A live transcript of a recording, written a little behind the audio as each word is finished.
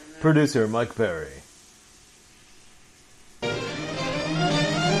Producer Mike Berry.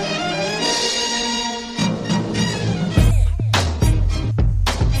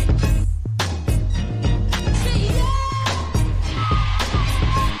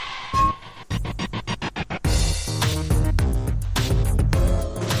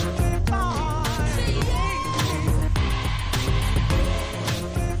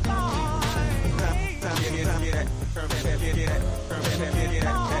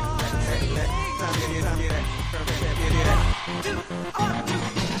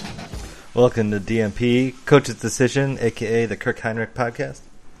 Welcome to DMP, Coach's Decision, a.k.a. the Kirk Heinrich Podcast.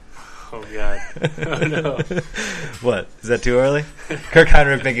 Oh, God. Oh, no. What? Is that too early? Kirk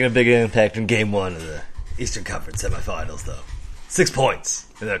Heinrich making a big impact in Game 1 of the Eastern Conference semifinals, though. 6 points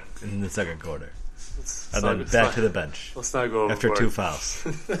in the second quarter. And then back to the bench. Let's not go after overboard. 2 fouls.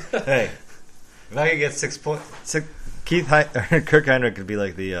 Hey, if I could get 6 points... Kirk Heinrich could be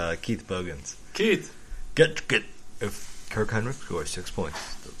like the Keith Bogans. Keith! Get. If Kirk Heinrich scores 6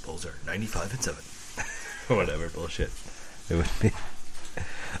 points, the Bulls are 95-7. Whatever bullshit it would be.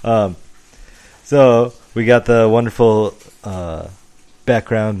 So we got the wonderful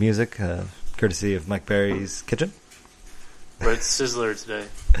background music, courtesy of Mike Berry's Kitchen. Red Sizzler today.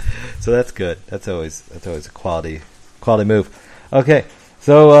 So that's good. That's always a quality move. Okay,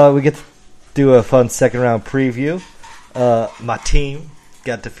 so we get to do a fun second round preview. My team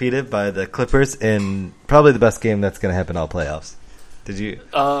got defeated by the Clippers in probably the best game that's going to happen all playoffs. Did you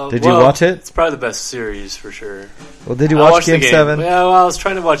watch it? It's probably the best series for sure. Well, did you watch Game 7? Yeah, well, I was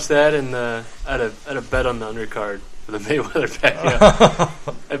trying to watch that, and I had a bet on the undercard for the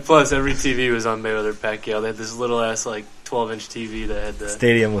Mayweather-Pacquiao. And plus, every TV was on Mayweather-Pacquiao. They had this little-ass, 12-inch TV that had the...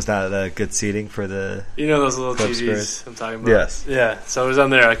 Stadium was not good seating for the... You know those little Club TVs Spurs? I'm talking about? Yes. Yeah, so it was on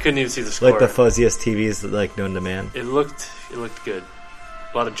there. I couldn't even see the score. Like the fuzziest TVs, known to man. It looked good.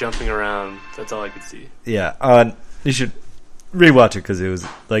 A lot of jumping around. That's all I could see. Yeah. You should rewatch it because it was,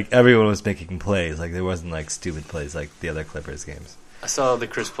 everyone was making plays. There wasn't, stupid plays like the other Clippers games. I saw the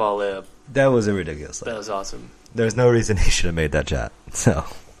Chris Paul layup. That was a ridiculous That was awesome. There's no reason he should have made that shot. So,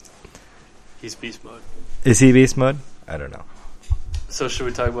 He's beast mode. is he beast mode? I don't know. So should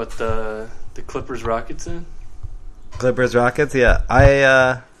we talk about the Clippers Rockets then? Clippers Rockets, yeah.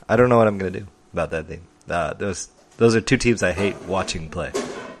 I don't know what I'm gonna do about that thing. Those are two teams I hate watching play.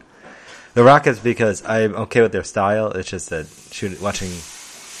 The Rockets because I'm okay with their style. It's just that watching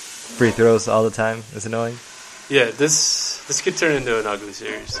free throws all the time is annoying. Yeah, this could turn into an ugly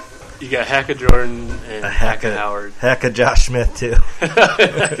series. You got Hacka Jordan and Hacka Howard. Hacka Josh Smith too.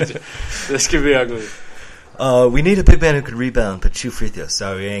 This could be ugly. We need a big man who could rebound but shoot free throws.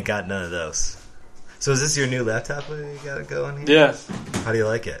 Sorry, we ain't got none of those. So is this your new laptop you got to go on here? Yeah. How do you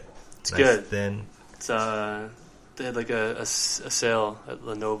like it? It's nice, good. Thin. It's they had a sale at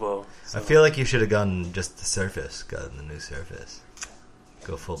Lenovo. So. I feel like you should have gotten just the Surface, gotten the new Surface.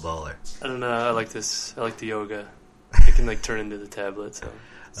 Go full baller. I don't know. I like this. I like the Yoga. It can turn into the tablet, so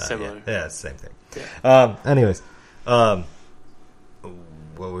it's similar. Yeah, it's the same thing. Yeah. Anyways, what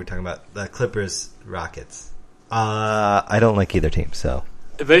were we talking about? The Clippers, Rockets. I don't like either team, so.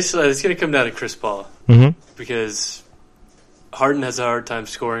 Basically, it's going to come down to Chris Paul. Mm-hmm. Because Harden has a hard time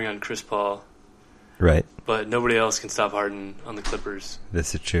scoring on Chris Paul. Right. But nobody else can stop Harden on the Clippers.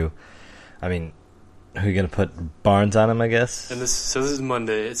 This is true. I mean, who are you going to put Barnes on him, I guess? And this is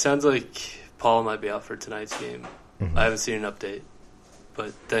Monday. It sounds like Paul might be out for tonight's game. Mm-hmm. I haven't seen an update,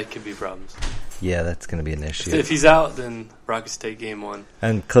 but that could be problems. Yeah, that's going to be an issue. If he's out, then Rockets take game 1.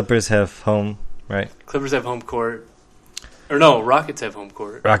 And Clippers have home, right? Clippers have home court. Or no, Rockets have home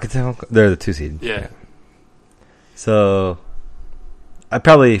court. Rockets have home court? They're the 2 seed. Yeah. So, I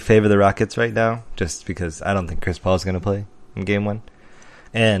probably favor the Rockets right now, just because I don't think Chris Paul is going to play in Game 1.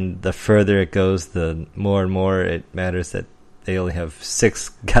 And the further it goes, the more and more it matters that they only have 6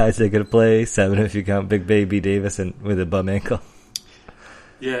 guys that could play, 7 if you count Big Baby Davis and with a bum ankle.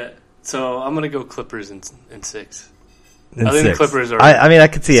 Yeah, so I'm going to go Clippers in 6. In I think 6. the Clippers are I mean, I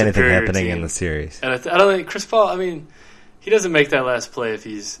could see anything superior happening team. in the series. And I don't think Chris Paul, he doesn't make that last play if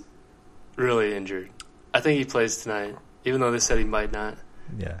he's really injured. I think he plays tonight, even though they said he might not.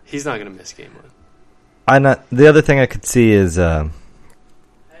 Yeah, he's not going to miss game 1. The other thing I could see is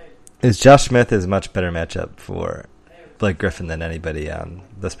Josh Smith is a much better matchup for Blake Griffin than anybody on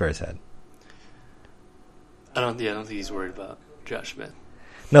the Spurs had. I don't think he's worried about Josh Smith.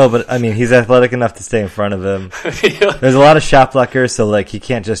 No, but I mean, he's athletic enough to stay in front of him. There's a lot of shot blockers, so he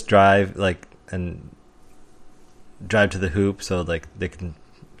can't just drive and drive to the hoop, so they can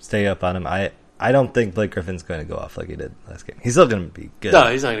stay up on him. I don't think Blake Griffin's going to go off like he did last game. He's still going to be good.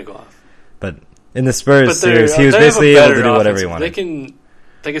 No, he's not going to go off. But in the Spurs series, he was basically able to do whatever he wanted.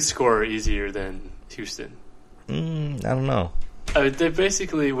 They could score easier than Houston. I don't know. I mean, they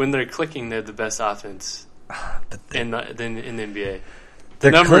basically, when they're clicking, they're the best offense in the NBA.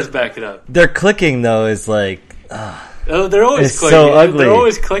 The numbers back it up. Their clicking, though, is like... they're always clicking. So ugly. They're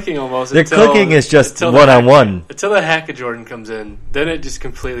always clicking almost. Their clicking is just one-on-one. Until the hack of Jordan comes in, then it just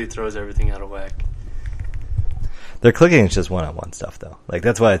completely throws everything out of whack. Their clicking is just one-on-one stuff, though. Like,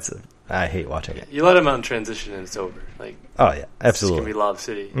 that's why I hate watching it. You let them out in transition and it's over. Like, oh, yeah, absolutely. It's going to be Lob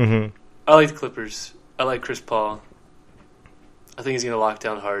City. Mm-hmm. I like the Clippers. I like Chris Paul. I think he's going to lock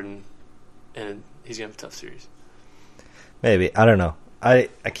down Harden, and he's going to have a tough series. Maybe. I don't know. I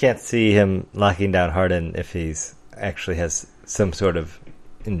can't see him locking down Harden if he's actually has some sort of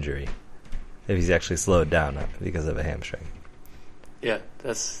injury. If he's actually slowed down because of a hamstring. Yeah,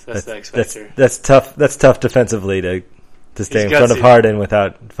 that's the X factor. That's tough. That's tough defensively to stay in front of Harden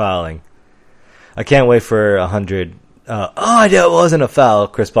without fouling. I can't wait for 100. It wasn't a foul.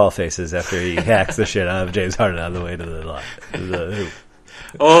 Chris Paul faces after he hacks the shit out of James Harden on the way to the line. The hoop.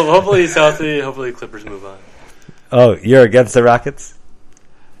 Well, hopefully he's healthy. Hopefully the Clippers move on. Oh, you're against the Rockets?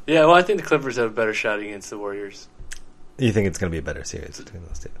 Yeah, well, I think the Clippers have a better shot against the Warriors. You think it's going to be a better series between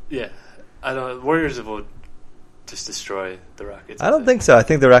those two? Yeah. I don't. Warriors will just destroy the Rockets. I don't think so. I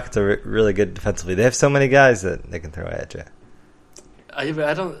think the Rockets are really good defensively. They have so many guys that they can throw at you.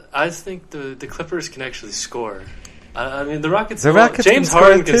 I think the Clippers can actually score. I mean, the Rockets. James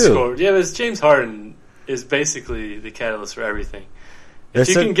Harden can score. Yeah, but James Harden is basically the catalyst for everything. If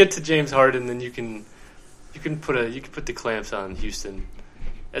you can get to James Harden, then you can put the clamps on Houston.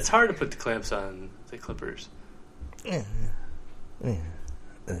 It's hard to put the clamps on the Clippers. I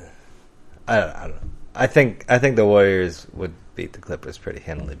don't know. I think the Warriors would beat the Clippers pretty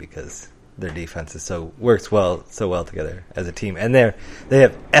handily because their defense is works so well together as a team, and they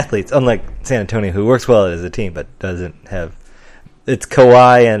have athletes unlike San Antonio who works well as a team but doesn't have. It's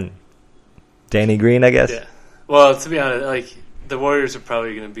Kawhi and Danny Green, I guess. Yeah. Well, to be honest, like the Warriors are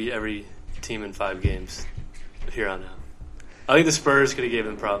probably going to beat every team in 5 games here on out. I think the Spurs could have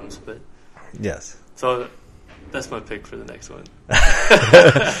given them problems, but yes. So that's my pick for the next one.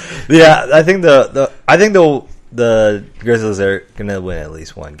 Yeah, I think the Grizzlies are going to win at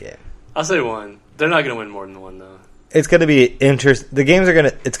least one game. I'll say 1. They're not going to win more than 1 though. It's going to be interesting. The games are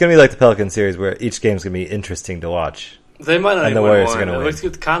it's going to be like the Pelican series where each game's going to be interesting to watch. They might not and even the Warriors win are going to win.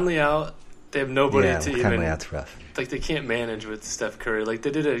 With Conley out, they have nobody to even. Conley out's rough. Like they can't manage with Steph Curry. Like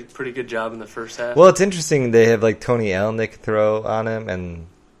they did a pretty good job in the first half. Well, it's interesting. They have like Tony Allen they could throw on him, and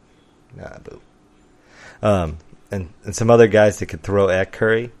and some other guys that could throw at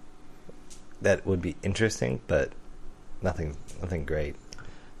Curry. That would be interesting, but nothing great.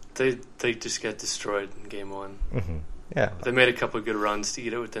 They just got destroyed in game 1. Mm-hmm. Yeah, they made a couple of good runs to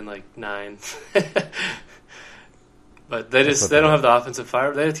get it within like 9. But they don't have the offensive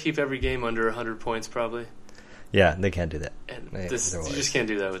fire. They have to keep every game under 100 points probably. Yeah, they can't do that. And you just can't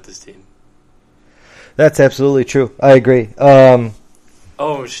do that with this team. That's absolutely true. I agree. We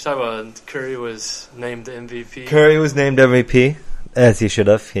should talk about Curry was named the MVP. Curry was named MVP, as he should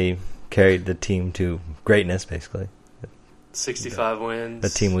have. He carried the team to greatness, basically. 65 wins. The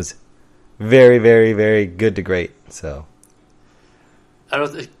team was very, very, very good to great. So I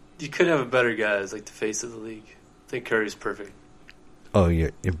don't think you couldn't have a better guy as like the face of the league. I think Curry's perfect. Oh,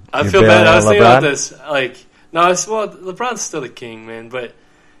 you're I feel bad. I was thinking about this. LeBron's still the king, man, but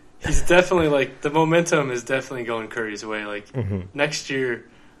he's definitely like the momentum is definitely going Curry's way. Like next year,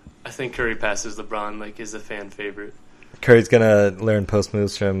 I think Curry passes LeBron. Like is a fan favorite. Curry's gonna learn post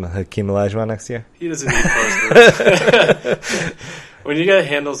moves from Hakeem Olajuwon next year. He doesn't need post moves. When you got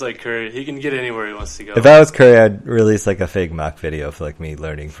handles like Curry, he can get anywhere he wants to go. If I was Curry, I'd release like a fake mock video of like me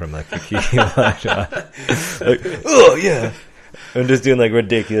learning from like Hakeem Olajuwon. Like, oh yeah. I'm just doing like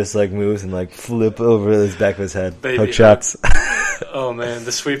ridiculous like moves and like flip over the back of his head, hook shots. Oh man,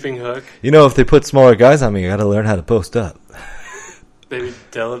 the sweeping hook. You know, if they put smaller guys on me, you got to learn how to post up. Baby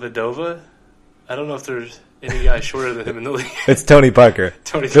Dellavedova. I don't know if there's any guy shorter than him in the league. It's Tony Parker.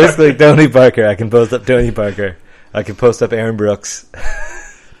 Basically, Tony Parker. I can post up Tony Parker. I can post up Aaron Brooks.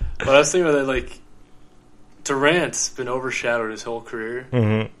 But I was thinking about that, like Durant's been overshadowed his whole career,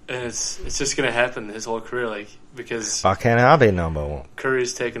 and it's just going to happen his whole career, like because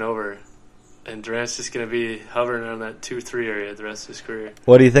Curry's taken over, and Durant's just going to be hovering around that 2-3 area the rest of his career.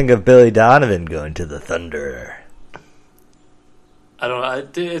 What do you think of Billy Donovan going to the Thunder? I don't know.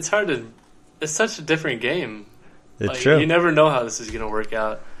 It's hard to. It's such a different game. It's true. You never know how this is going to work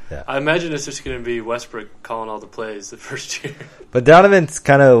out. Yeah. I imagine it's just going to be Westbrook calling all the plays the first year. But Donovan's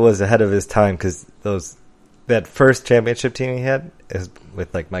kind of was ahead of his time because that first championship team he had is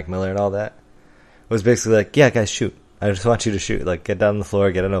with like Mike Miller and all that was basically like, yeah, guys, shoot. I just want you to shoot. Like, get down on the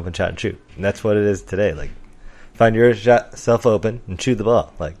floor, get an open shot, and shoot. And that's what it is today. Like, find yourself open and shoot the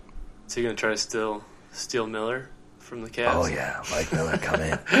ball. Like, so you're gonna try to steal Miller from the Cavs? Oh yeah, Mike Miller,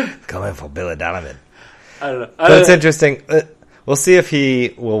 come in for Billy Donovan. I don't know. So it's interesting. We'll see if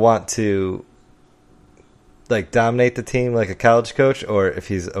he will want to like dominate the team like a college coach, or if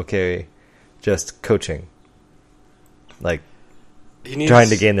he's okay just coaching, like trying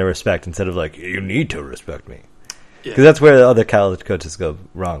to gain their respect instead of like, you need to respect me. Because that's where the other college coaches go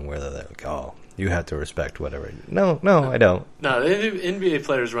wrong, where they're like, oh, you have to respect whatever. No, I don't. No, the NBA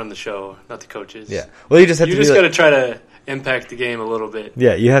players run the show, not the coaches. Yeah. Well, you just got to try to impact the game a little bit.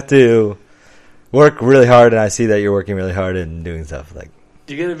 Yeah, you have to work really hard, and I see that you're working really hard and doing stuff. Like,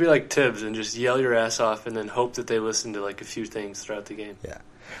 you got to be like Tibbs and just yell your ass off, and then hope that they listen to like a few things throughout the game. Yeah.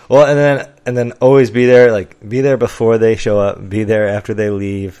 Well, and then always be there. Like, be there before they show up. Be there after they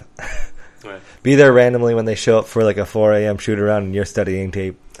leave. Right. Be there randomly when they show up for like a 4 a.m. shoot around, and you're studying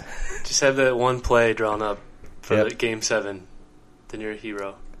tape. Just have that one play drawn up for Game 7. Then you're a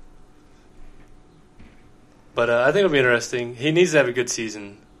hero. But I think it'll be interesting. He needs to have a good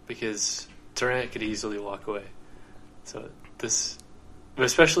season because Durant could easily walk away. So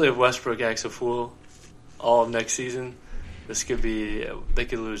especially if Westbrook acts a fool all of next season, they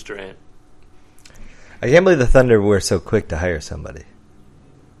could lose Durant. I can't believe the Thunder were so quick to hire somebody.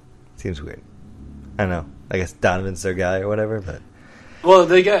 Seems weird. I don't know. I guess Donovan's their guy or whatever, but. Well,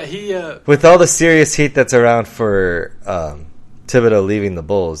 with all the serious heat that's around for Thibodeau leaving the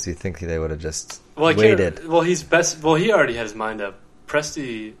Bulls, you think they would have just waited? Well, he's best. Well, he already had his mind up.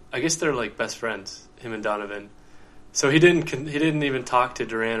 Presti, I guess they're like best friends, him and Donovan. So he didn't even talk to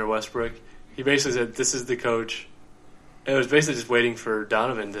Durant or Westbrook. He basically said, "This is the coach." It was basically just waiting for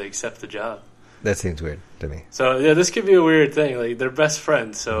Donovan to accept the job. That seems weird to me. So yeah, this could be a weird thing. Like, they're best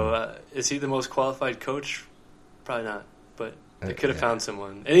friends. So is he the most qualified coach? Probably not. But they could have found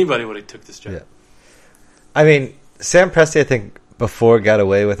someone. Anybody would have took this job. Yeah. I mean, Sam Presti, I think, before got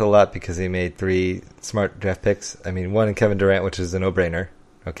away with a lot because he made 3 smart draft picks. I mean, one in Kevin Durant, which is a no-brainer.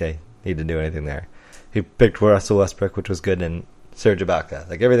 Okay, he didn't do anything there. He picked Russell Westbrook, which was good, and Serge Ibaka.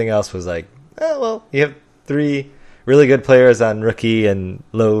 Like, everything else was like, oh, well, you have 3 really good players on rookie and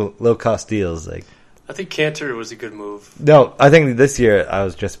low-cost deals. Like, I think Kanter was a good move. No, I think this year, I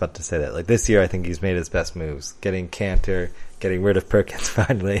was just about to say that. Like, this year, I think he's made his best moves. Getting Kanter, getting rid of Perkins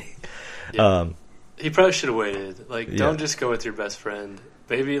finally. Yeah. He probably should have waited. Like, don't just go with your best friend.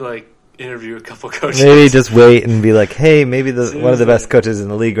 Maybe, like, interview a couple coaches. Maybe just wait and be like, hey, maybe one of the best coaches in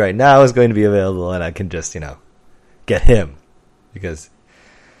the league right now is going to be available, and I can just, get him. Because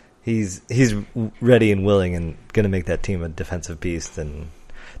he's ready and willing and going to make that team a defensive beast. And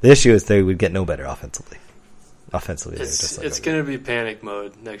the issue is they would get no better offensively. It's going to be panic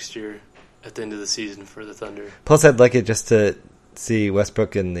mode next year at the end of the season for the Thunder. Plus, I'd like it just to see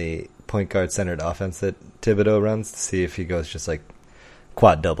Westbrook in the point guard centered offense that Thibodeau runs to see if he goes just like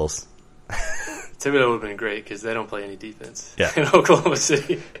quad doubles. Thibodeau would have been great because they don't play any defense in Oklahoma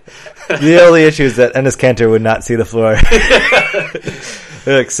City. The only issue is that Enes Kanter would not see the floor.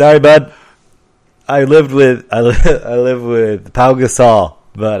 Like, sorry, bud. I live with Pau Gasol,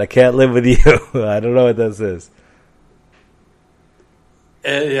 but I can't live with you. I don't know what this is.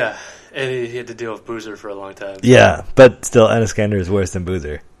 And he had to deal with Boozer for a long time. Yeah, but still, Enes Kanter is worse than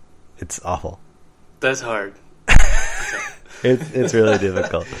Boozer. It's awful. That's hard. It's really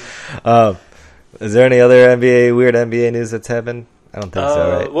difficult. Is there any other weird NBA news that's happened? I don't think so,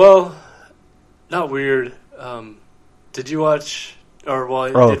 right? Well, not weird. Did you watch?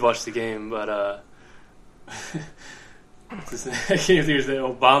 I did watch the game, but I can't even think of his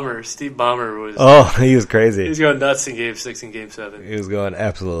name. Ballmer. Steve Ballmer was. Oh, he was crazy. He was going nuts in Game 6 and Game 7. He was going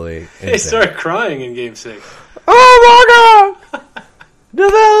absolutely insane. He started crying in Game 6. Oh my god!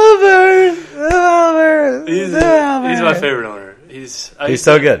 Developers! He's my favorite owner. He's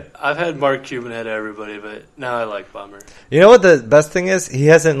so good. I've had Mark Cuban ahead of everybody, but now I like Ballmer. You know what the best thing is? He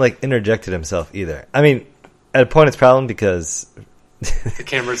hasn't interjected himself either. I mean, at a point it's a problem because the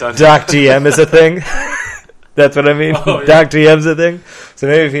camera's on. Doc GM is a thing. That's what I mean. Oh, yeah. Doc GM's a thing. So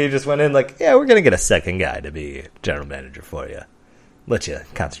maybe if he just went in like, yeah, we're going to get a second guy to be general manager for you. Let you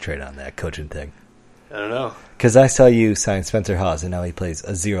concentrate on that coaching thing. I don't know. Because I saw you sign Spencer Hawes, and now he plays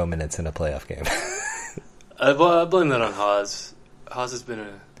 0 minutes in a playoff game. I blame that on Hawes. Hawes has been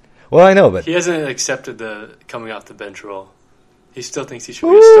Well, I know, but he hasn't accepted the coming off the bench role. He still thinks he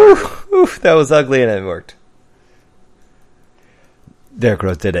should be a starter. That was ugly, and it worked. Derrick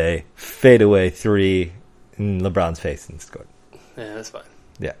Rose did a fadeaway 3 in LeBron's face and scored. Yeah, that's fine.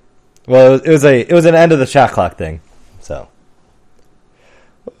 Yeah. Well, it was an end of the shot clock thing. So,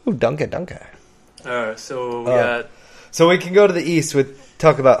 dunk it. All right, so we got So we can go to the East with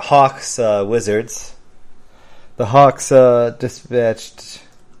talk about Hawks Wizards. The Hawks dispatched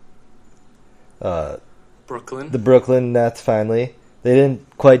Brooklyn. The Brooklyn Nets finally. They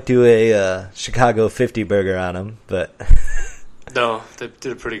didn't quite do a Chicago 50 burger on them, but no, they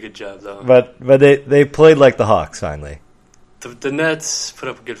did a pretty good job though. But they played like the Hawks finally. The Nets put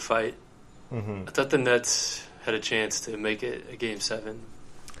up a good fight. Mm-hmm. I thought the Nets had a chance to make it a Game 7.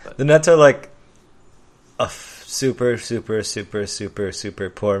 But the Nets are like a super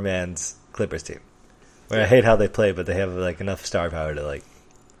poor man's Clippers team. Where I hate how they play, but they have like enough star power to like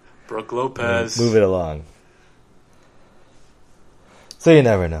Brook Lopez move it along. So you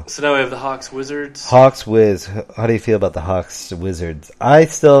never know. So now we have the Hawks Wizards. Hawks Wiz. How do you feel about the Hawks Wizards? I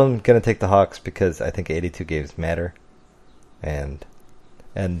still am gonna take the Hawks because I think 82 games matter, and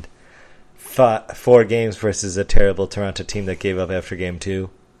 4 games versus a terrible Toronto team that gave up after game 2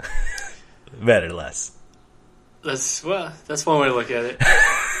 matter less. That's one way to look at it.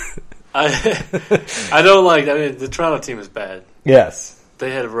 I don't like. I mean, the Toronto team is bad. Yes, they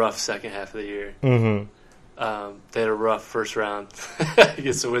had a rough second half of the year. Mm-hmm. They had a rough first round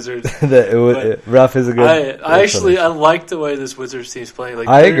against the Wizards. Rough is a good. I like the way this Wizards team's playing. Like,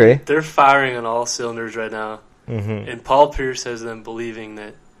 I agree. They're firing on all cylinders right now, and Paul Pierce has them believing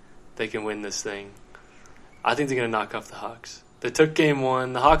that they can win this thing. I think they're going to knock off the Hawks. They took game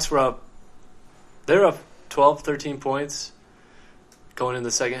 1. The Hawks were up. They were up 12, 13 points going in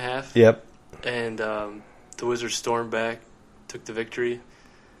the second half. Yep. And the Wizards stormed back, took the victory.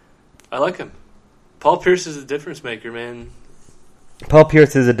 I like him. Paul Pierce is a difference maker, man. Paul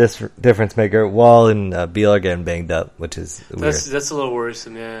Pierce is a difference maker. Wall and Beal are getting banged up, which is weird. That's a little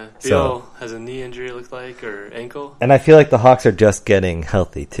worrisome, yeah. Beal has a knee injury, it looked like, or ankle. And I feel like the Hawks are just getting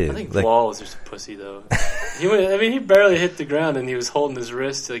healthy, too. I think Wall was just a pussy, though. He barely hit the ground, and he was holding his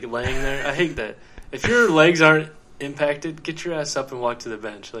wrist, like, laying there. I hate that. If your legs aren't impacted, get your ass up and walk to the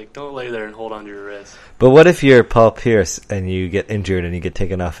bench. Like, don't lay there and hold on to your wrist. But what if you're Paul Pierce and you get injured and you get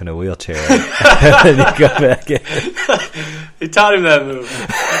taken off in a wheelchair and you go back in? He taught him that move.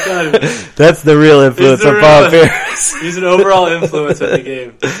 That's the real influence of Paul Pierce. He's an overall influence in the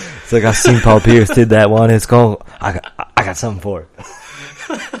game. It's like, I've seen Paul Pierce did that one. It's cool. I got something for it.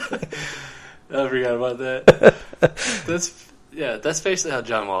 I forgot about that. That's basically how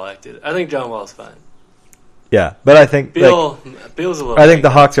John Wall acted. I think John Wall's fine. Yeah, but I think Beal's a little. I think the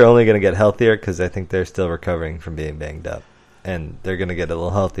Hawks are only going to get healthier because I think they're still recovering from being banged up, and they're going to get a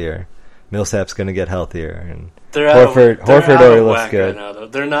little healthier. Millsap's going to get healthier, and Horford already looks good. Right now, though.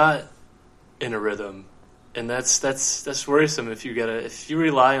 They're not in a rhythm, and that's worrisome. If you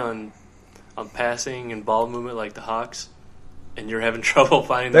rely on passing and ball movement like the Hawks, and you're having trouble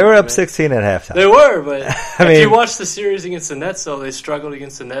finding. They were up 16 at halftime. They were, but if you watch the series against the Nets, though, they struggled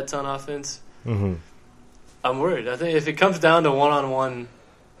against the Nets on offense. Mm-hmm. I'm worried. I think if it comes down to one-on-one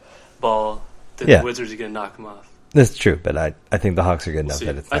ball, then the Wizards are going to knock them off. That's true, but I think the Hawks are good enough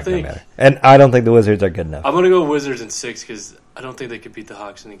that it's not going to matter. And I don't think the Wizards are good enough. I'm going to go Wizards in 6 because I don't think they could beat the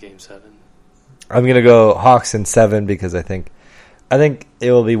Hawks in a Game 7. I'm going to go Hawks in 7 because I think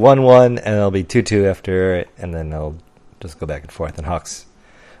it will be 1-1 and it'll be 2-2 after it, and then they'll just go back and forth. And Hawks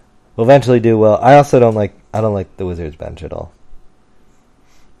will eventually do well. I also don't like the Wizards bench at all.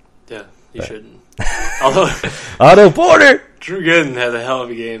 Yeah, you shouldn't. Although Otto Porter, Drew Gooden had a hell of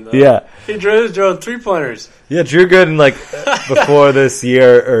a game though. Yeah, he drove 3-pointers. Yeah, Drew Gooden before this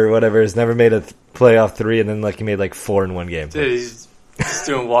year or whatever has never made a playoff 3, and then he made 4 in one game. Dude, he's just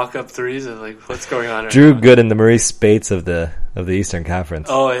doing walk-up threes and what's going on? Drew Gooden, the Maurice Spates of the Eastern Conference.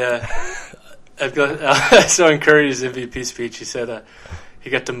 Oh yeah, I saw in Curry's MVP speech. He said he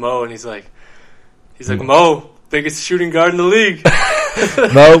got to Mo and he's like Mo, biggest shooting guard in the league.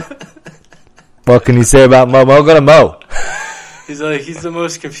 Mo. What can you say about Mo? Mo gonna Mo. He's the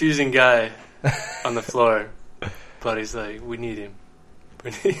most confusing guy on the floor, but he's like, we need him.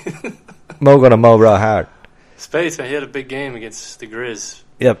 Mo gonna Mo real hard. Space, man, he had a big game against the Grizz.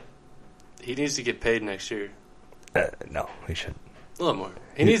 Yep. He needs to get paid next year. No, he shouldn't. A little more.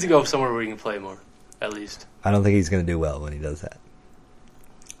 He needs to go somewhere where he can play more, at least. I don't think he's gonna do well when he does that.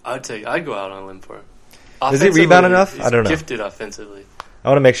 I'd go out on a limb for him. Does he rebound enough? I don't know. He's gifted offensively. I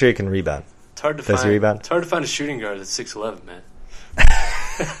want to make sure he can rebound. It's hard to Does he rebound? It's hard to find a shooting guard that's 6'11", man.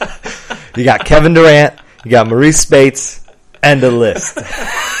 You got Kevin Durant, you got Maurice Spates, and a list.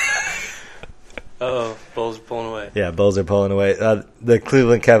 Uh-oh, Bulls are pulling away. Yeah, Bulls are pulling away. The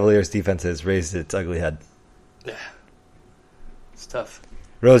Cleveland Cavaliers defense has raised its ugly head. Yeah. It's tough.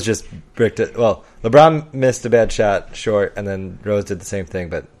 Rose just bricked it. Well, LeBron missed a bad shot short, and then Rose did the same thing,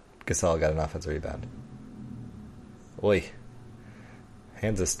 but Gasol got an offensive rebound. Oi.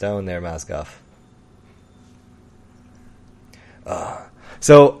 Hands of stone there, Mozgov.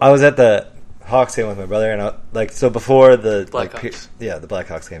 So I was at the Hawks game with my brother, and before the Blackhawks. The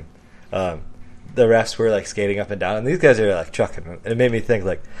Blackhawks game, the refs were like skating up and down, and these guys are like trucking. And it made me think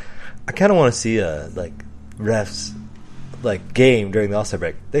like, I kind of want to see a refs game during the All-Star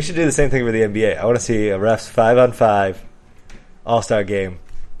break. They should do the same thing with the NBA. I want to see a refs 5-on-5 All-Star game,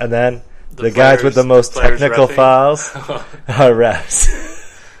 and then the guys with the most technical fouls are refs.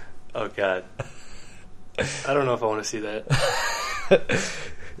 Oh God, I don't know if I want to see that.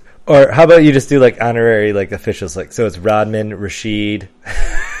 Or how about you just do like honorary officials, so it's Rodman, Rashid.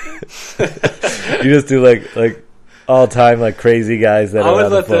 You just do like all time crazy guys that I are would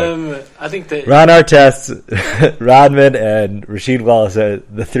on let the floor. them. I think they Ron Artest, Rodman, and Rasheed Wallace are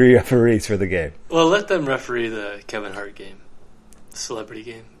the 3 referees for the game. Well, let them referee the Kevin Hart game, the celebrity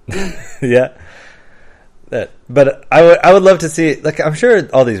game. Yeah. But I would love to see, I'm sure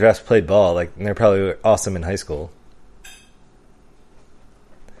all these refs played ball, and they're probably awesome in high school.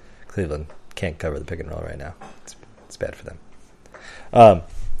 Cleveland can't cover the pick and roll right now. It's bad for them.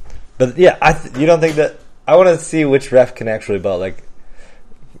 But yeah, you don't think that? I want to see which ref can actually ball.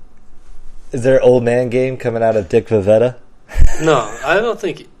 Is there an old man game coming out of Dick Vavetta? No, I don't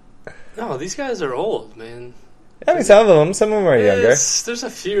think. No, these guys are old, man. I mean, some of them are younger. There's a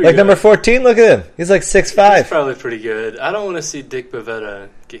few. Number 14, look at him. He's 6'5". He's probably pretty good. I don't want to see Dick Bavetta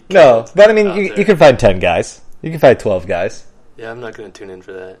get killed. No, but I mean, you can find 10 guys. You can find 12 guys. Yeah, I'm not going to tune in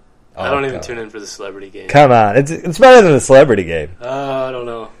for that. I don't even tune in for the celebrity game. Come on. It's better than the celebrity game. I don't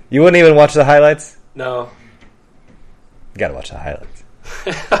know. You wouldn't even watch the highlights? No. You got to watch the highlights.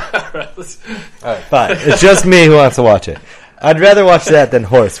 All right, fine. It's just me who wants to watch it. I'd rather watch that than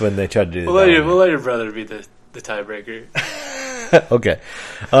Horse when they try to do that. We'll let your brother be the tiebreaker. Okay.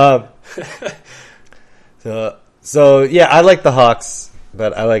 So yeah, I like the Hawks,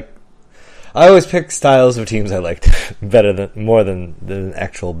 but I always pick styles of teams I liked more than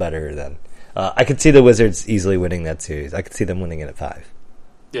actual better than. I could see the Wizards easily winning that series. I could see them winning it at 5.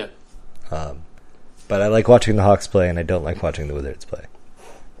 Yeah. But I like watching the Hawks play, and I don't like watching the Wizards play.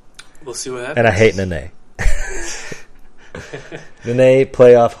 We'll see what happens. And I hate Nene. Nene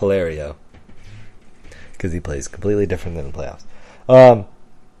playoff Hilario. Because he plays completely different than the playoffs.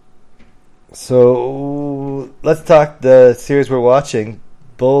 So let's talk the series we're watching.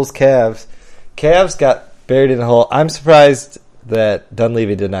 Bulls, Cavs. Cavs got buried in a hole. I'm surprised that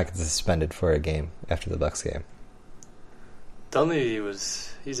Dunleavy did not get suspended for a game after the Bucks game. Dunleavy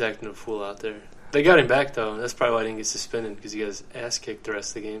he's acting a fool out there. They got him back, though. That's probably why he didn't get suspended, because he got his ass kicked the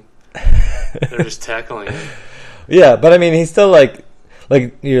rest of the game. They're just tackling him. Yeah, but I mean, he's still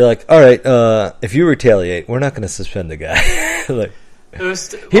you're all right, if you retaliate, we're not going to suspend the guy.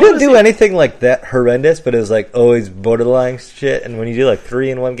 He didn't do anything like that horrendous, but it was always borderline shit. And when you do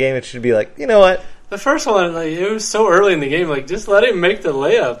 3 in one game, it should be you know what? The first one, it was so early in the game. Just let him make the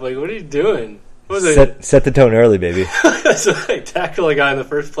layup. What are you doing? Set the tone early, baby. So, tackle a guy in the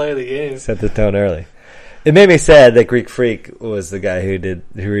first play of the game. Set the tone early. It made me sad that Greek Freak was the guy who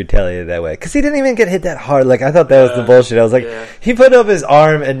retaliated that way, because he didn't even get hit that hard. I thought that was the bullshit. I was he put up his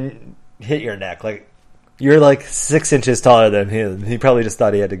arm and hit your neck. You're 6 inches taller than him. He probably just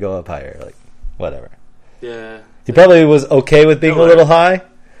thought he had to go up higher. Whatever. Yeah. He probably was okay with being a little high,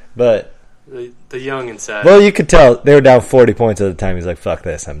 but the young and sad. Well, you could tell they were down 40 points at the time. He's like, "Fuck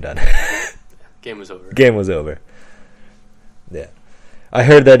this, I'm done." Game was over. Yeah. I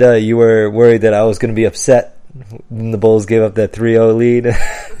heard that you were worried that I was going to be upset when the Bulls gave up that 3-0 lead.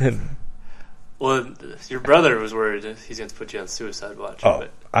 Well, your brother was worried he's going to put you on suicide watch. Oh,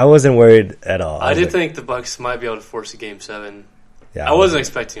 I wasn't worried at all. I did think the Bucks might be able to force a Game 7. Yeah, I wasn't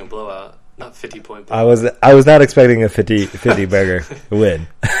expecting a blowout, not 50-point blowout. I was not expecting a 50 burger win.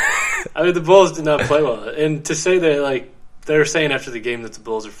 I mean, the Bulls did not play well. And to say that, they were saying after the game that the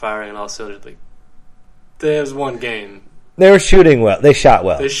Bulls are firing and all cylinders, there was one game. They were shooting well. They shot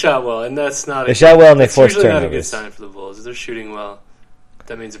well. And that's not. They shot well, and they forced turnovers. That's usually not a good sign for the Bulls. If they're shooting well,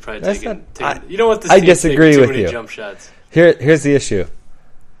 that means they're probably taking. You don't want this I team disagree taking too with many you. Jump shots. Here's the issue.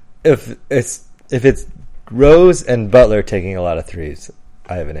 If it's Rose and Butler taking a lot of threes,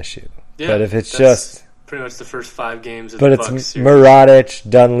 I have an issue. Yeah, but if it's just pretty much the first 5 games of but the it's Bucks series. Maradich,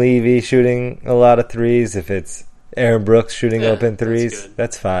 Dunleavy shooting a lot of threes, if it's Aaron Brooks shooting open threes,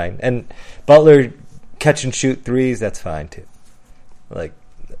 that's fine. And Butler catch and shoot threes, that's fine too.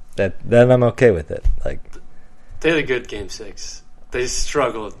 Then I'm okay with it. They had a good Game 6. They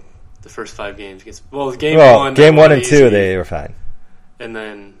struggled the first 5 games against. Well, Game 1 and 2 they were fine, and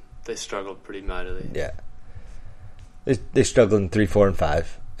then they struggled pretty mightily. Yeah, they struggled in 3, 4, and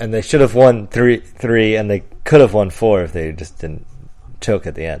 5, and they should have won 3, and they could have won 4 if they just didn't choke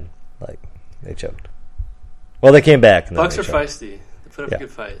at the end. They choked. Well, they came back. Bucks are feisty. They put up a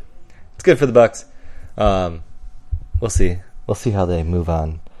good fight. It's good for the Bucks. We'll see. We'll see how they move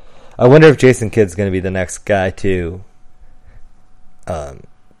on. I wonder if Jason Kidd's going to be the next guy to...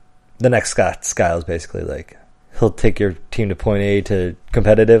 the next Scott Skiles, basically. Like, he'll take your team to point A to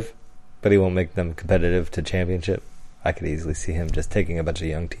competitive, but he won't make them competitive to championship. I could easily see him just taking a bunch of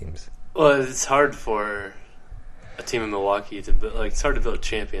young teams. Well, it's hard for a team in Milwaukee to build, it's hard to build a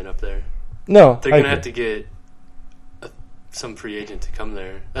champion up there. No, they're going to have to get some free agent to come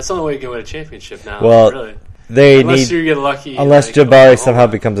there. That's the only way you can win a championship now. Well, really. Unless you get lucky. Unless Jabari somehow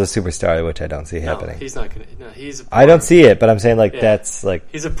becomes a superstar, which I don't see happening. He's not going to. No, he's. I don't see it, but I'm saying that's like.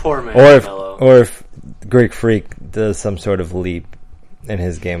 He's a poor man. Or if Greek Freak does some sort of leap in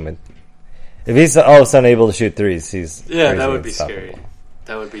his game, if he's all of a sudden able to shoot threes, that would be scary.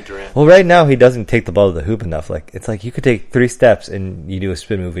 That would be Durant. Well, right now he doesn't take the ball to the hoop enough. Like it's like you could take 3 steps and you do a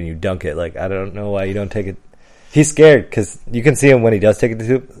spin move and you dunk it. Like I don't know why you don't take it. He's scared because you can see him when he does take it to the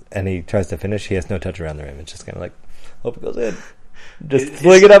hoop and he tries to finish. He has no touch around the rim. It's just kind of like, hope it goes in. Just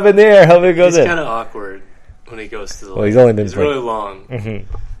fling it up in the air. Hope it goes in. He's kind of awkward when he goes to the. Well, he's only been. He's really long.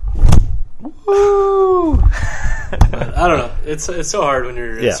 Mm-hmm. Woo! But I don't know. It's so hard when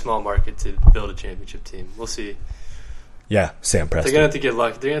you're in a small market to build a championship team. We'll see. Yeah, Sam Preston. They're gonna have to get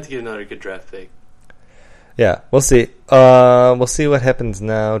lucky. They're gonna have to get another good draft pick. Yeah, we'll see. We'll see what happens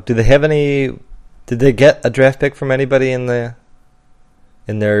now. Do they have any? Did they get a draft pick from anybody in their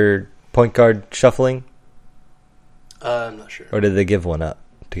point guard shuffling? I'm not sure. Or did they give one up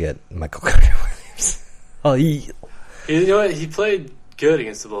to get Michael Carter Williams? You know what? He played good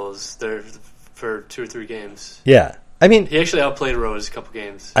against the Bulls there for 2 or 3 games. Yeah, I mean, he actually outplayed Rose a couple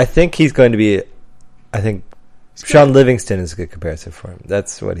games. I think he's going to be. I think Sean Livingston is a good comparison for him.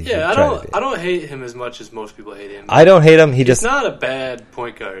 That's what he. Yeah, I don't hate him as much as most people hate him. I don't hate him. He's not a bad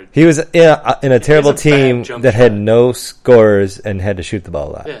point guard. He was in a terrible team that had no scorers and had to shoot the ball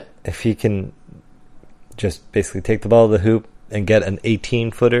a lot. Yeah. If he can just basically take the ball to the hoop and get an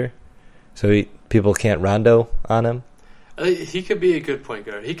 18-footer so people can't rondo on him. He could be a good point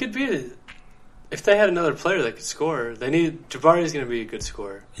guard. He could be if they had another player that could score. Jabari's going to be a good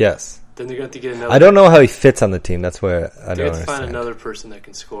scorer. Yes. Then they're going to have to get another. I don't know how he fits on the team. That's where I don't understand. They have to find another person that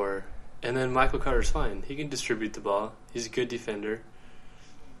can score. And then Michael Carter's fine. He can distribute the ball. He's a good defender.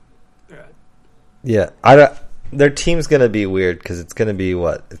 Right. Yeah. Their team's going to be weird because it's going to be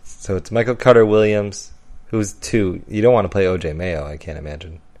what? It's Michael Carter Williams, who's 2. You don't want to play O.J. Mayo, I can't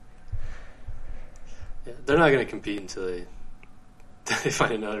imagine. Yeah, they're not going to compete until they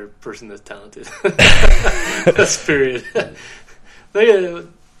find another person that's talented. That's period.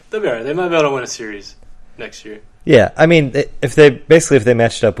 They'll be all right. They might be able to win a series next year. Yeah, I mean, if they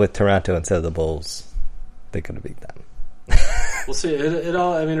matched up with Toronto instead of the Bulls, they could have beat them. We'll see. It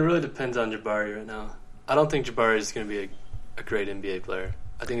really depends on Jabari right now. I don't think Jabari is going to be a great NBA player.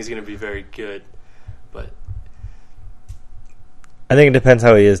 I think he's going to be very good, but I think it depends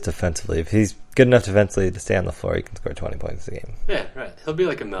how he is defensively. If he's good enough defensively to stay on the floor, he can score 20 points a game. Yeah, right. He'll be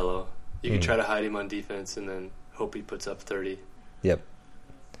like a Melo. You can try to hide him on defense and then hope he puts up 30. Yep.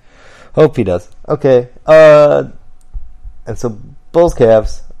 Hope he does. Okay. And so Bulls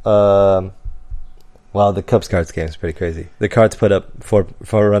Cavs. Wow, the Cubs Cards game is pretty crazy. The Cards put up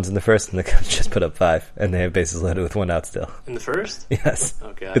four runs in the first, and the Cubs just put up 5, and they have bases loaded with 1 out still. In the first? Yes.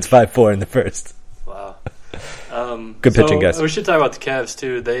 Okay. It's 5-4 in the first. Wow. Good pitching, guys. We should talk about the Cavs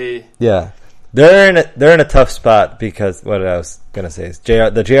too. They're in a tough spot because what I was gonna say is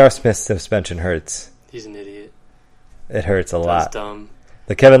the J.R. Smith suspension hurts. He's an idiot. It hurts a lot. That's dumb.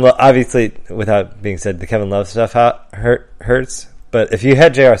 The obviously, without being said, the Kevin Love stuff hurts. But if you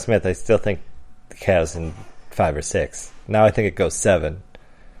had J.R. Smith, I still think the Cavs in 5 or 6. Now I think it goes 7.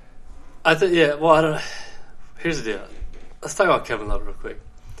 I think Well, I don't. Here's the deal. Let's talk about Kevin Love real quick.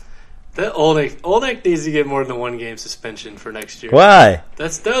 That Olenek needs to get more than 1 game suspension for next year. Why?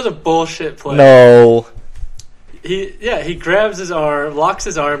 That was a bullshit play. No. He grabs his arm, locks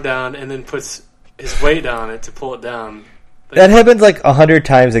his arm down, and then puts his weight on it to pull it down. That happens like 100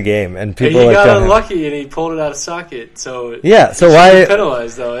 times a game, and people he got unlucky and he pulled it out of socket. So yeah, so why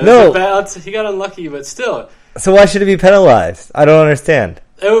penalized though? He got unlucky, but still. So why should it be penalized? I don't understand.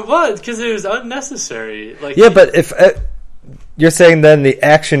 It was because it was unnecessary. But if you're saying then the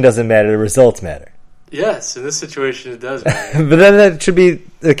action doesn't matter, the results matter. Yes, in this situation it does matter. But then that should be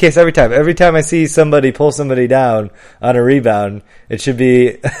the case every time. Every time I see somebody pull somebody down on a rebound, it should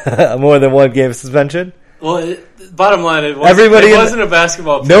be more than 1 game suspension. Well, bottom line, it wasn't a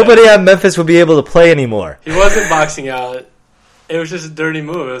basketball play. Nobody on Memphis would be able to play anymore. He wasn't boxing out. It was just a dirty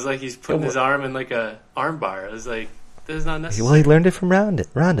move. It was like he's putting his arm in like a arm bar. It was like, this is not necessary. Well, he learned it from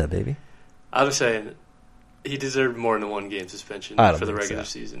Ronda, baby. I was saying, he deserved more than a 1-game suspension for the regular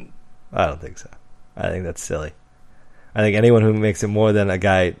season. I don't think so. I think that's silly. I think anyone who makes it more than a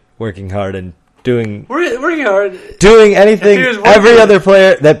guy working hard and doing anything every other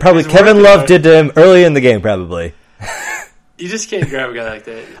player that probably Kevin Love did to him early in the game, probably. You just can't grab a guy like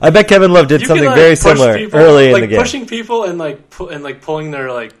that. I bet Kevin Love did something very similar early in the game. Pushing people and pulling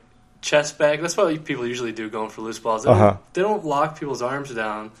their chest back. That's what people usually do going for loose balls. They don't lock people's arms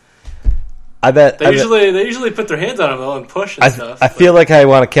down. I bet they usually put their hands on him though and push and stuff. I feel like I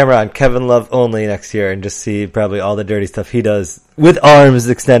want a camera on Kevin Love only next year and just see probably all the dirty stuff he does with arms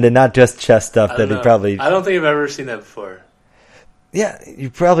extended, not just chest stuff that he probably. I don't think I've ever seen that before. Yeah, you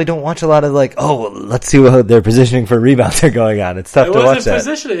probably don't watch a lot of let's see what their positioning for rebounds are going on. It's tough to watch that.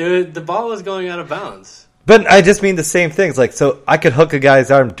 Positioning. The ball was going out of bounds. But I just mean the same things. So I could hook a guy's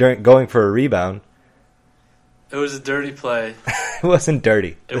arm going for a rebound. It was a dirty play. It wasn't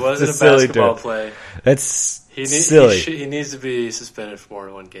dirty. It wasn't a basketball play. That's silly. He needs to be suspended for more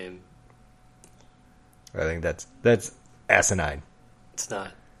than 1 game. I think that's asinine. It's not.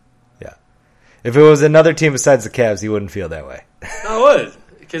 Yeah. If it was another team besides the Cavs, he wouldn't feel that way. No, it would.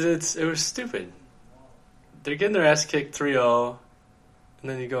 Because it was stupid. They're getting their ass kicked 3-0, and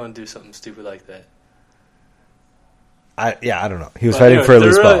then you go and do something stupid like that. I don't know. He was fighting for a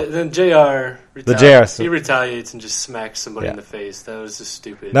loose ball. Then JR he retaliates and just smacks somebody in the face. That was just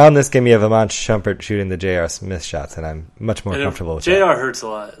stupid. Now in this game, you have Iman Shumpert shooting the JR Smith shots, and I'm much more comfortable with JR that. Hurts a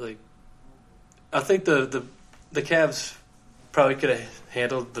lot. I think the Cavs probably could have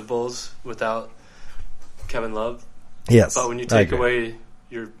handled the Bulls without Kevin Love. Yes, but when you take away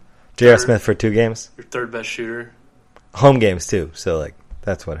your JR Smith for 2 games, your third best shooter, home games too. So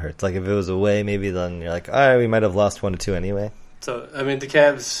that's what hurts. If it was away, maybe then you're all right, we might have lost 1-2 anyway. So, I mean, the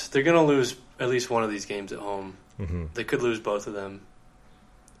Cavs, they're going to lose at least one of these games at home. Mm-hmm. They could lose both of them.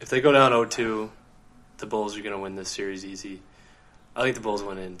 If they go down 0-2, the Bulls are going to win this series easy. I think the Bulls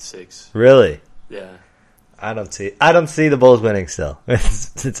win in 6. Really? Yeah. I don't see the Bulls winning still.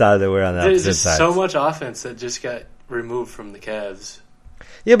 It's either we're on the opposite There's sides. so much offense that just got removed from the Cavs.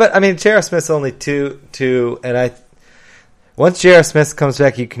 Yeah, but, I mean, J.R. Smith's only 2, and once J.R. Smith comes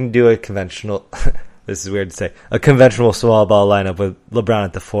back, you can do a conventional this is weird to say, a conventional small ball lineup with LeBron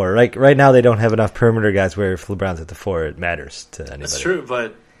at the 4. Right now they don't have enough perimeter guys where if LeBron's at the 4, it matters to anybody. That's true,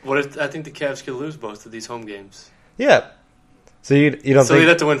 but what if I think the Cavs could lose both of these home games? Yeah. So you don't So they'd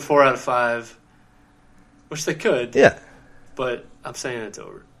have to win 4 out of 5, which they could. Yeah. But I'm saying it's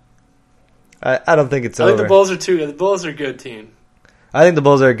over. I don't think it's over. I think the Bulls are the Bulls are a good team. I think the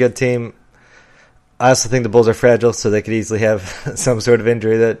Bulls are a good team. I also think the Bulls are fragile, so they could easily have some sort of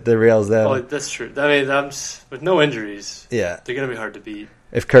injury that derails them. Oh, that's true. I mean, with no injuries, they're going to be hard to beat.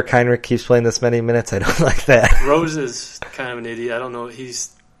 If Kirk Hinrich keeps playing this many minutes, I don't like that. Rose is kind of an idiot. I don't know.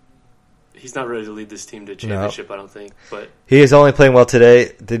 He's not ready to lead this team to championship, no. I don't think. But he is only playing well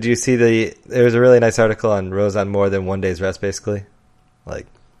today. Did you see there was a really nice article on Rose on more than 1 day's rest, basically.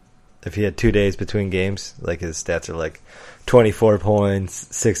 If he had 2 days between games, his stats are 24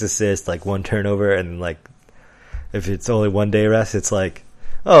 points, 6 assists, 1 turnover, and if it's only 1 day rest, it's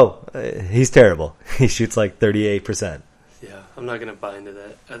he's terrible. He shoots 38%. Yeah, I'm not going to buy into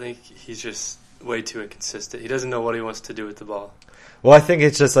that. I think he's just way too inconsistent. He doesn't know what he wants to do with the ball. Well, I think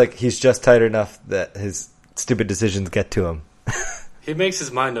it's just he's just tired enough that his stupid decisions get to him. He makes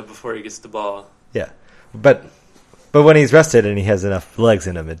his mind up before he gets the ball. Yeah, but when he's rested and he has enough legs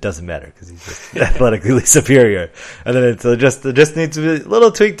in him, it doesn't matter because he's just athletically superior. And then it just needs to be a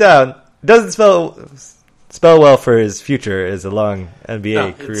little tweaked down. It doesn't spell well for his future as a long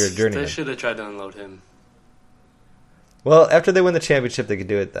NBA career journey. They should have tried to unload him. Well, after they win the championship, they could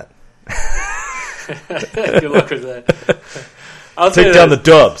do it then. Good luck with that. I'll take down the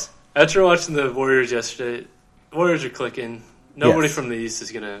Dubs. After watching the Warriors yesterday, the Warriors are clicking. Nobody from the East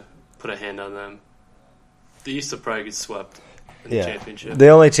is going to put a hand on them. The East will probably get swept in the championship. The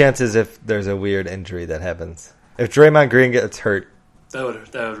only chance is if there's a weird injury that happens. If Draymond Green gets hurt,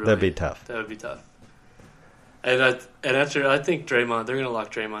 that'd be tough. That would be tough. And after, I think Draymond, they're going to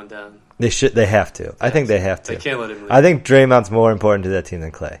lock Draymond down. They should. They have to. I think they have to. They can't let him leave. I think Draymond's more important to that team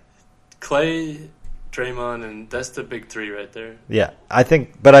than Klay. Klay, Draymond, and that's the big 3 right there. Yeah, I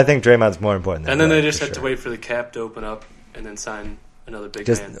think Draymond's more important than And then they just have to wait for the cap to open up and then sign another big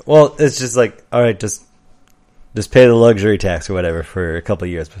man. Well, it's just all right, just pay the luxury tax or whatever for a couple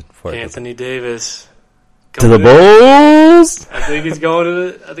of years before Anthony Davis to the Bulls. I think he's going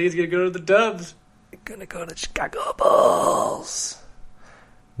to go to the Dubs. Gonna go to Chicago Bulls.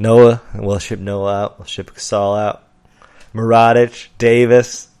 Noah, we'll ship Noah out. We'll ship Gasol out. Mradic,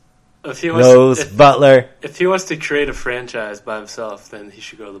 Davis, Butler. If he wants to create a franchise by himself, then he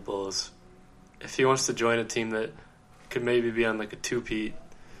should go to the Bulls. if he wants to join a team that could maybe be on like a two-peat,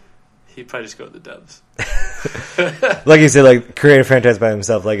 he'd probably just go with the Dubs. Like you said, like create a franchise by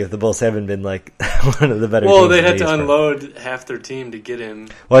himself. Like if the Bulls haven't been like one of the better. Well, they had to unload half their team to get him.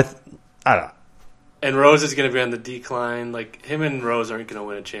 Well, I don't know. And Rose is going to be on the decline. Like him and Rose aren't going to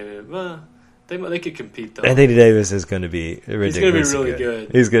win a championship. Well, they could compete though. Anthony Davis is going to be ridiculous. He's going to be really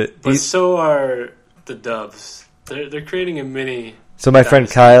good. He's good. But so are the Dubs. They're creating a mini. So my friend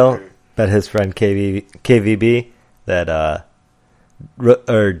Kyle bet his friend KVB that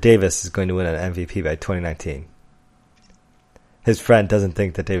Davis is going to win an MVP by 2019. His friend doesn't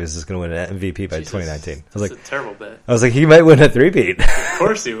think that Davis is going to win an MVP by 2019. That's a terrible bet. I was like, he might win a three-peat. Of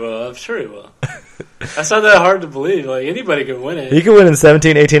course he will. I'm sure he will. That's not that hard to believe. Like anybody can win it. He can win in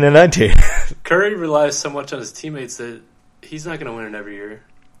 17, 18, and 19. Curry relies so much on his teammates that he's not going to win it every year.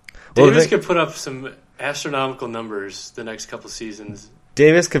 Davis could put up some astronomical numbers the next couple seasons.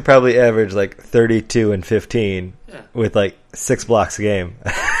 Davis could probably average like 32 and 15 with like 6 blocks a game.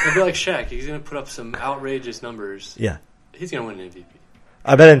 It'd be like Shaq. He's going to put up some outrageous numbers. Yeah. He's going to win an MVP.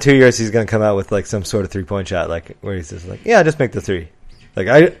 I bet in 2 years he's going to come out with like some sort of 3-point shot, like where he's just like, yeah, just make the three.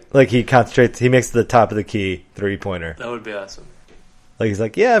 He concentrates. He makes the top of the key 3-pointer. That would be awesome. Like he's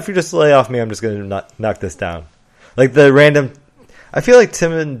like, yeah, if you just lay off me, I'm just going to knock this down. Like the random. I feel like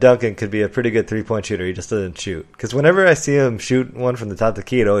Tim Duncan could be a pretty good 3-point shooter. He just doesn't shoot. Because whenever I see him shoot one from the top of the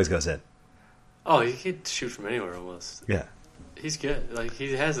key, it always goes in. Oh, he could shoot from anywhere almost. Yeah. He's good. Like,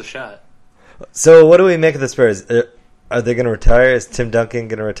 he has a shot. So what do we make of the Spurs? Are they going to retire? Is Tim Duncan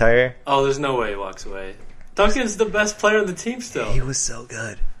going to retire? Oh, there's no way he walks away. Duncan's the best player on the team still. He was so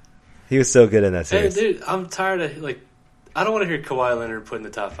good. He was so good in that series. Hey, dude, I'm tired of, I don't want to hear Kawhi Leonard put in the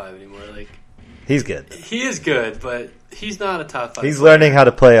top 5 anymore. He's good. He is good, but he's not a top 5 He's player. learning how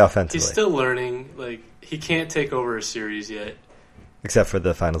to play offensively. He's still learning. He can't take over a series yet. Except for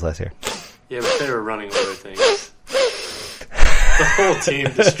the finals last year. Yeah, but they were running other things. The whole team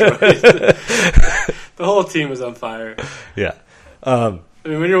destroyed. The whole team was on fire. Yeah. I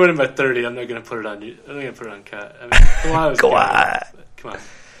mean, when you're winning by 30, I'm not going to put it on you. I'm not going to put it on Kat. I mean, Kawhi was Kawhi. Good, come on.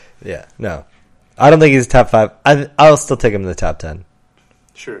 Yeah, no. I don't think he's top 5. I'll still take him in the top 10.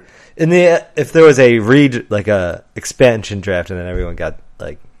 Sure. If there was a expansion draft and then everyone got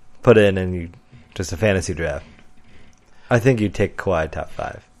put in and just a fantasy draft, I think you'd take Kawhi top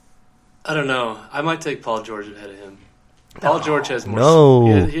 5. I don't know. I might take Paul George ahead of him. Paul George has more.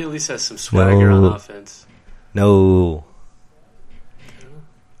 No. He at least has some swagger on offense. No.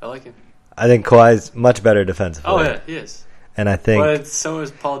 I like him. I think Kawhi's much better defensively. Oh yeah, he is. And I think. But so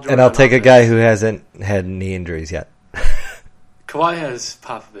is Paul George. And I'll take a guy who hasn't had knee injuries yet. Kawhi has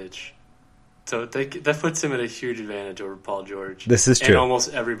Popovich, so that puts him at a huge advantage over Paul George. This is true. And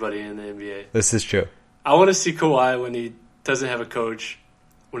almost everybody in the NBA. This is true. I want to see Kawhi when he doesn't have a coach,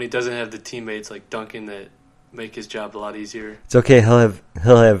 when he doesn't have the teammates like Duncan that make his job a lot easier. It's okay. He'll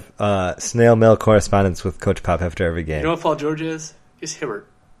have snail mail correspondence with Coach Pop after every game. You know what Paul George is? He's Hibbert.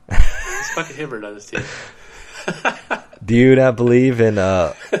 He's fucking Hibbert on his team. Do you not believe in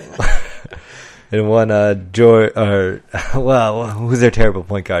in one George who's their terrible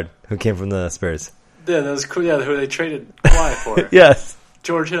point guard who came from the Spurs? Yeah, that was cool. Yeah, who they traded Kawhi for? Yes,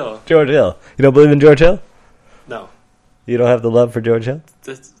 George Hill. George Hill. You don't believe in George Hill? No. You don't have the love for George Hill?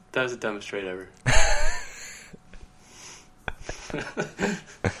 That was the dumbest trade ever.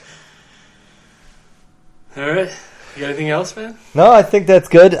 All right. You got anything else, man? No, I think that's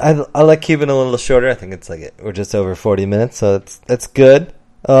good. I like keeping it a little shorter. I think it's we're just over 40 minutes, so that's good.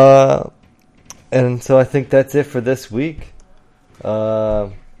 And so I think that's it for this week.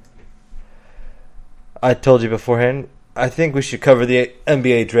 I told you beforehand, I think we should cover the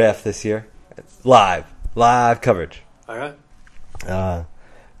NBA draft this year. It's live coverage. All right.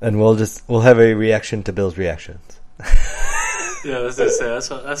 And we'll have a reaction to Bill's reactions. Yeah, that's what I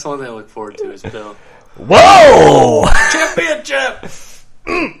say. That's one thing I look forward to is Bill. Whoa! Championship!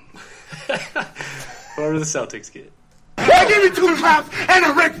 Whatever the Celtics get. I give you 2 claps and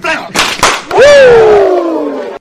a Ric Flair. Woo!